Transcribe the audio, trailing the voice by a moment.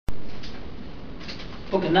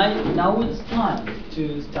Okay, now it's time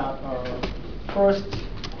to start our first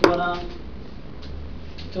Kuwana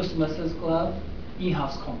Toastmasters Club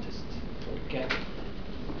in-house contest. Okay,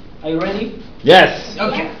 are you ready? Yes.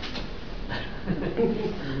 Okay.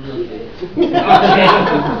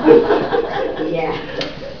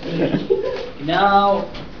 Yeah.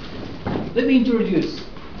 Now, let me introduce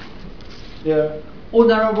the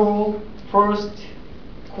honorable first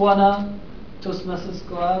Kuwana Toastmasters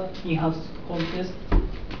Club in-house contest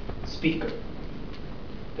speaker.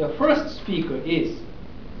 The first speaker is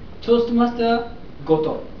Toastmaster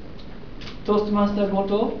Goto. Toastmaster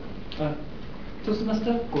Goto.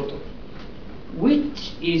 Toastmaster Goto.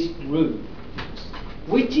 Which is rude?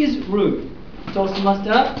 Which is rude?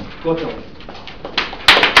 Toastmaster Goto.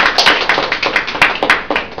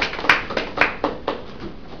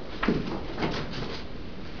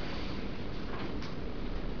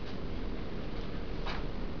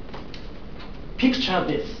 Picture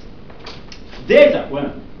this. There's a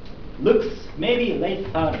woman, looks maybe late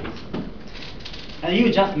 30s, and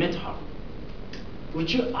you just met her. Would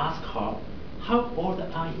you ask her, how old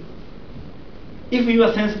are you? If you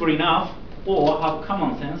are sensible enough or have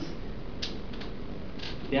common sense,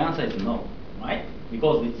 the answer is no, right?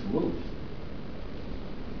 Because it's rude.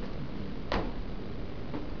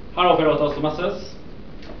 Hello, fellow Toastmasters.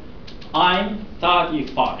 I'm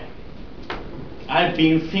 35. I've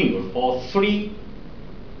been single for 3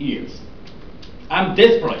 years. I'm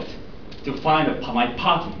desperate to find my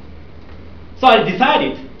partner. So I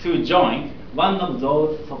decided to join one of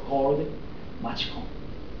those so-called matchcon.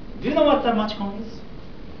 Do you know what the matchcon is?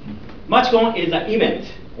 Matchcon is an event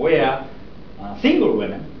where single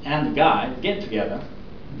women and guys get together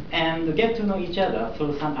and get to know each other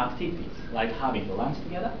through some activities, like having lunch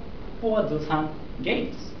together or do some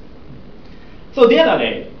games. So the other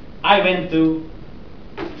day, I went to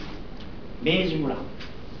Meijimura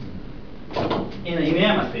in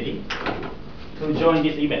Inuyama City to join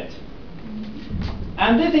this event.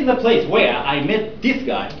 And this is the place where I met this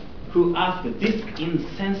guy who asked this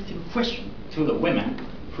insensitive question to the women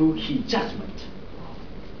who he just met.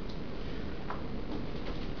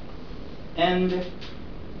 And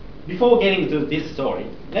before getting to this story,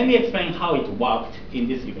 let me explain how it worked in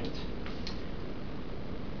this event.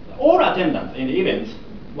 All attendants in the event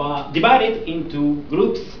were divided into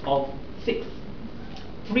groups of 6.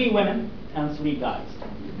 3 women and 3 guys.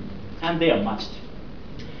 And they are matched.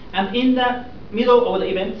 And in the middle of the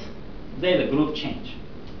event, there's a group change.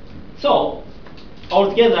 So,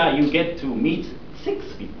 altogether you get to meet 6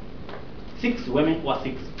 people. 6 women or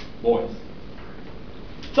 6 boys.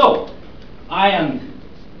 So, I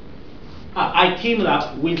teamed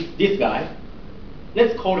up with this guy.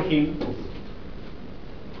 Let's call him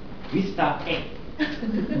Mr. A.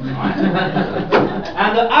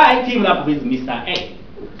 And I teamed up with Mr. A.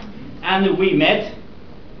 And we met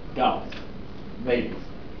girls, ladies.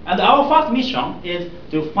 And our first mission is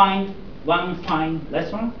to find one fine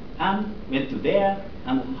restaurant and went to there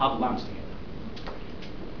and have lunch together.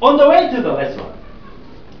 On the way to the restaurant,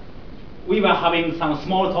 we were having some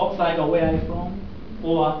small talks like where are you from?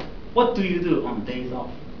 Or what do you do on days off?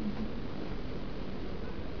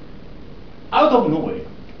 Out of nowhere,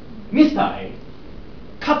 Mr. A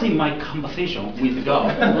cutting my conversation with the girl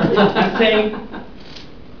and saying,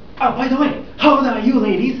 oh, by the way, how old are you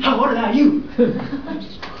ladies? How old are you?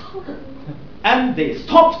 And they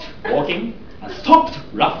stopped walking and stopped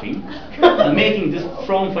laughing and making this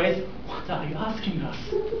frown face. What are you asking us?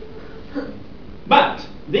 But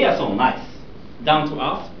they are so nice, down to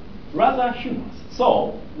earth, rather humorous.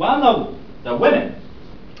 So one of the women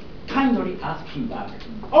kindly asked him back,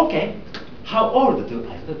 okay, how old do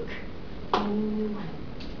I look?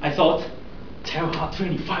 I thought, tell her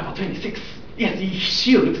 25 or 26. Yes,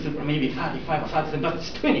 she looks maybe 35 or 37, but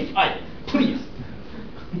it's 25, please.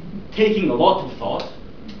 Taking a lot of thought,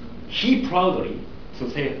 he proudly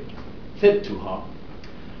said to her,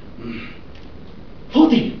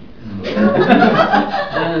 40.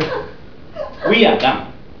 We are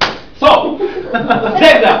done. So,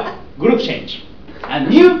 there's a group change, and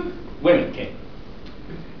new women came.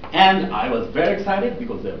 And I was very excited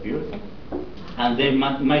because they're beautiful, and there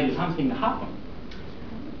might be something happen.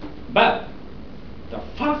 But the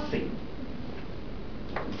first thing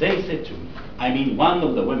they said to me, I mean one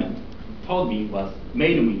of the women told me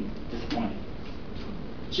made me disappointed.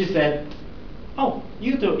 She said, oh,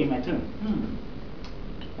 you two in my turn.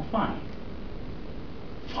 Oh, fine.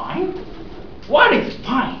 Fine? What is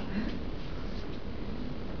fine?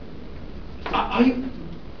 Are you,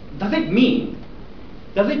 does it mean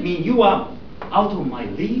you are out of my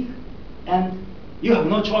league and you have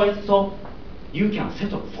no choice, so you can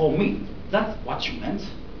settle for me. That's what you meant.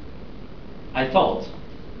 I thought,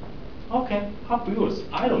 okay, half yours,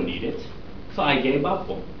 I don't need it. So I gave up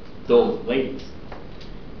on those ladies.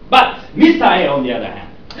 But Mr. A, on the other hand,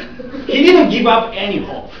 he didn't give up any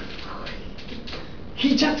hope.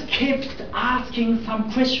 He just kept asking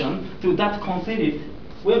some question to that conceited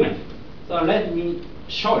women. So let me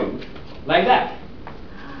show you, like that.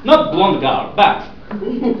 Not blonde girl, but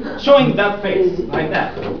showing that face, like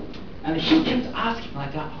that. And he kept asking,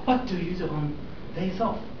 like, what do you do on days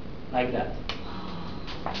off? Like that.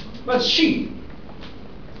 But she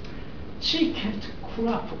kept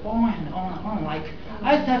crap on and on and on. Like,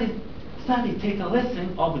 I started take a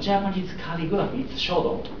lesson of Japanese calligraphy, it's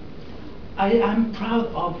Shodo. I'm proud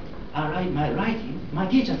of my writing. My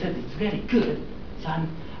teacher said it's very good, so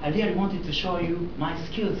I really wanted to show you my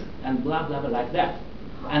skills and blah blah blah like that.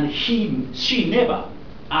 And she never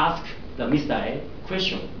asked the Mr. A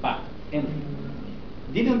question back, and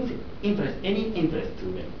didn't any interest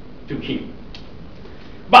to him.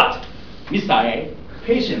 But Mr. A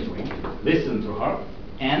patiently listened to her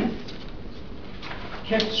and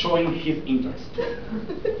kept showing his interest.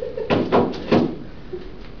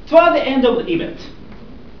 Toward the end of the event,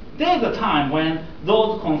 there's a time when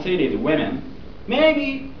those conceited women may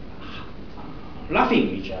be laughing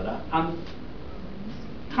at each other and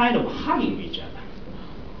kind of hugging each other.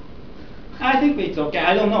 I think it's okay.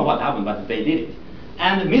 I don't know what happened, but they did it.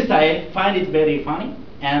 And Mr. A find it very funny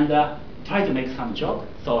and tried to make some joke.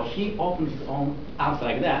 So he opened his own arms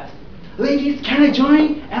like that. Ladies, can I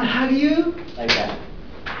join and hug you? Like that.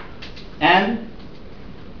 And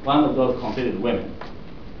one of those conceited women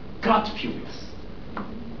got furious.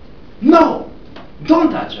 No!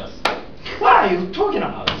 Don't touch us! What are you talking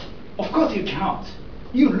about? Of course you cannot.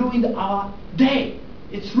 You ruined our day.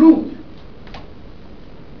 It's rude.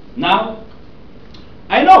 Now,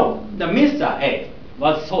 I know that Mr. A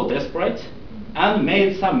was so desperate and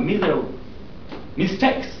made some miserable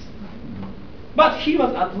mistakes. But he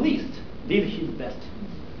was at least did his best.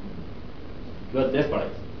 He was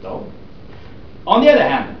desperate, though. On the other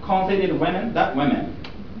hand, conceited women,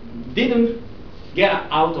 didn't get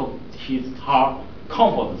out of her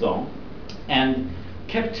comfort zone and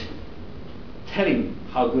kept telling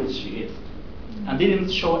how good she is and didn't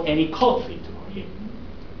show any courtesy to him.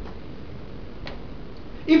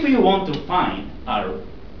 If you want to find a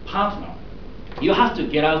partner, you have to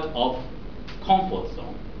get out of comfort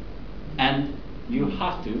zone and you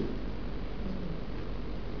have to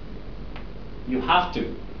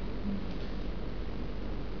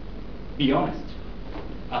be honest,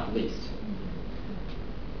 at least.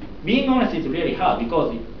 Being honest is really hard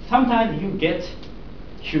because sometimes you get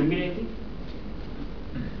humiliated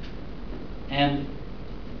and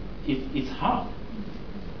it's hard.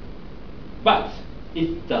 But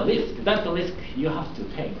it's the risk, that's the risk you have to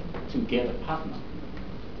take to get a partner.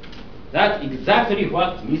 That's exactly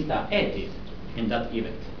what Mr. A did in that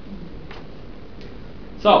event.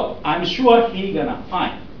 So I'm sure he's gonna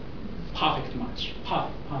find perfect match,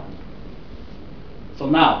 perfect partner. So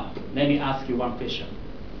now, let me ask you one question.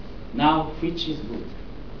 Now, which is good,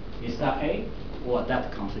 Mr. A or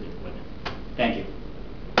that considered women? Thank you.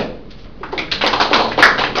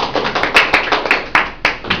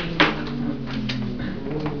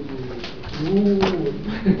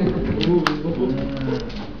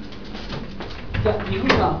 じゃあ2分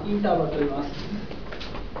間インターバル取ります。